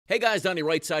Hey guys, Donnie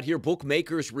RightSide here,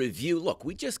 Bookmakers Review. Look,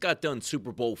 we just got done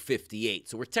Super Bowl 58,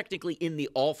 so we're technically in the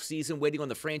off-season waiting on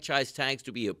the franchise tags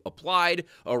to be applied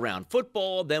around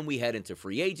football. Then we head into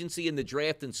free agency and the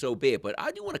draft, and so be it. But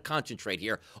I do want to concentrate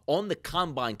here on the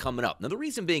Combine coming up. Now, the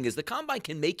reason being is the Combine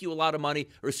can make you a lot of money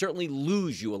or certainly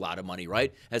lose you a lot of money,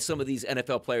 right? As some of these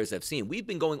NFL players have seen. We've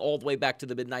been going all the way back to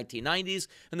the mid-1990s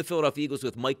and the Philadelphia Eagles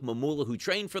with Mike Mamula, who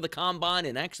trained for the Combine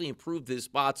and actually improved his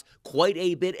spots quite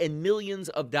a bit, and millions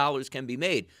of dollars can be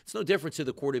made. It's no different to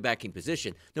the quarterbacking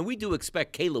position. Now, we do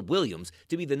expect Caleb Williams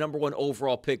to be the #1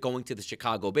 overall pick going to the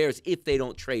Chicago Bears if they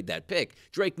don't trade that pick.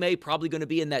 Drake May probably going to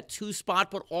be in that 2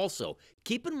 spot, but also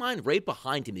keep in mind right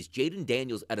behind him is Jaden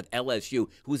Daniels out of LSU,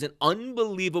 who is an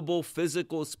unbelievable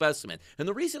physical specimen. And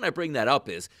the reason I bring that up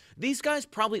is these guys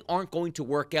probably aren't going to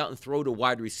work out and throw to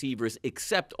wide receivers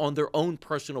except on their own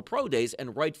personal pro days,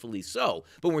 and rightfully so.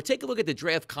 But when we take a look at the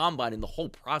draft combine and the whole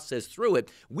process through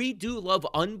it, we do love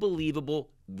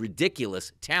unbelievable,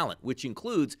 ridiculous talent, which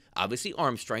includes, obviously,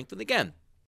 arm strength. And again,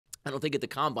 I don't think at the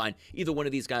Combine either one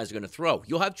of these guys are going to throw.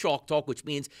 You'll have chalk talk, which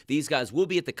means these guys will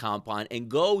be at the Combine and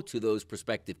go to those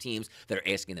prospective teams that are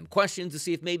asking them questions to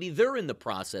see if maybe they're in the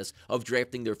process of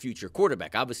drafting their future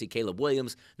quarterback. Obviously, Caleb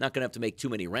Williams, not going to have to make too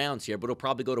many rounds here, but he'll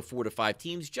probably go to 4 to 5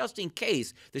 teams just in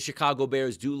case the Chicago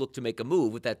Bears do look to make a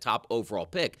move with that top overall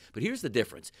pick. But here's the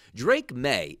difference. Drake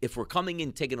May, if we're coming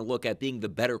in taking a look at being the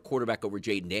better quarterback over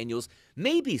Jaden Daniels,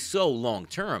 may be so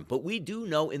long-term, but we do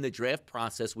know in the draft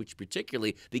process, which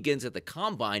particularly begins at the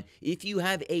Combine, if you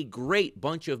have a great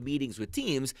bunch of meetings with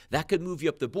teams, that could move you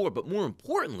up the board. But more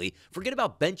importantly, forget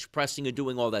about bench pressing and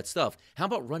doing all that stuff. How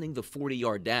about running the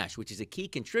 40-yard dash, which is a key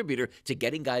contributor to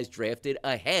getting guys drafted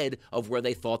ahead of where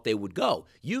they thought they would go?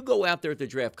 You go out there at the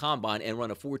draft Combine and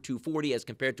run a 4.240 as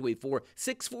compared to a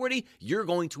 4.640, you're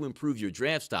going to improve your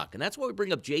draft stock. And that's why we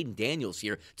bring up Jaden Daniels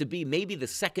here to be maybe the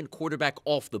second quarterback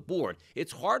off the board.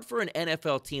 It's hard for an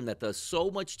NFL team that does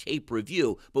so much tape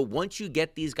review, but once you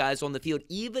get these guys on the field,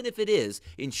 even if it is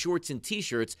in shorts and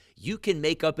t-shirts, you can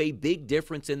make up a big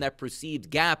difference in that perceived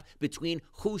gap between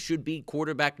who should be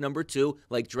quarterback number 2,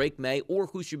 like Drake May, or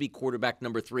who should be quarterback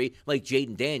number 3, like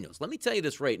Jaden Daniels. Let me tell you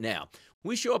this right now.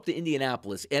 We show up to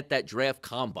Indianapolis at that draft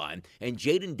combine, and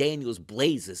Jaden Daniels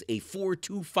blazes a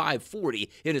 4.2540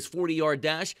 in his 40-yard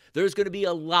dash. There's going to be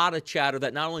a lot of chatter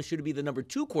that not only should he be the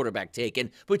 #2 quarterback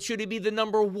taken, but should he be the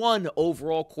 #1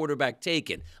 overall quarterback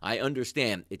taken. I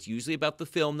understand. It's usually about the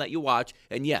film that you watch,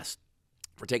 and yes,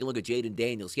 we're taking a look at Jaden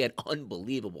Daniels. He had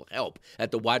unbelievable help at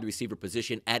the wide receiver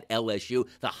position at LSU,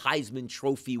 the Heisman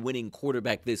Trophy winning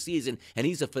quarterback this season, and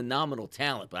he's a phenomenal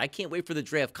talent. But I can't wait for the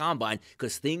draft combine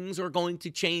because things are going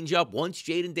to change up. Once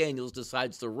Jaden Daniels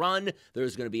decides to run,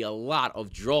 there's going to be a lot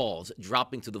of draws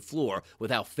dropping to the floor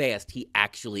with how fast he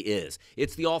actually is.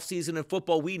 It's the offseason in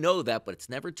football. We know that, but it's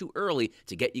never too early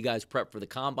to get you guys prepped for the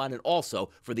combine and also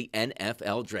for the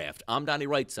NFL draft. I'm Donnie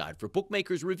RightSide for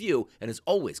Bookmakers Review, and as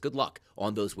always, good luck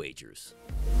on those wagers.